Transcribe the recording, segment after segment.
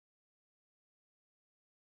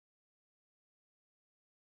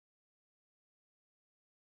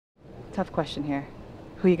Tough question here.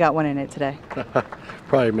 Who you got winning it today?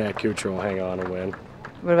 Probably Matt Kuchar will hang on and win.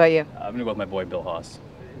 What about you? I'm gonna go with my boy Bill Haas.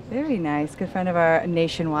 Very nice. Good friend of our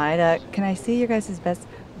Nationwide. Can I see your guys' best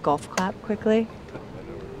golf clap quickly?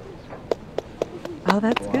 Oh,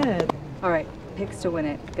 that's good. All right, picks to win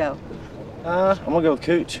it. Go. I'm gonna go with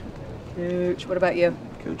Cooch. Cooch. What about you?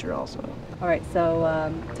 Kuchar also. All right,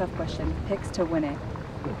 so tough question. Picks to win it.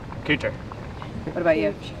 Kuchar. What about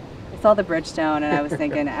you? I saw the Bridgestone and I was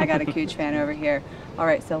thinking, I got a Cooch fan over here. All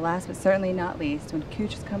right, so last but certainly not least, when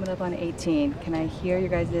Cooch is coming up on 18, can I hear your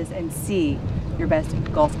guys' and see your best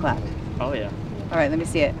golf clap? Oh yeah. All right, let me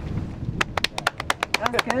see it.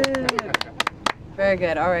 That's good. Very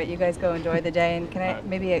good. All right, you guys go enjoy the day. And can I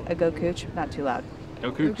maybe a go Cooch? Not too loud.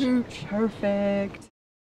 Go Cooch. Go Cooch. Perfect.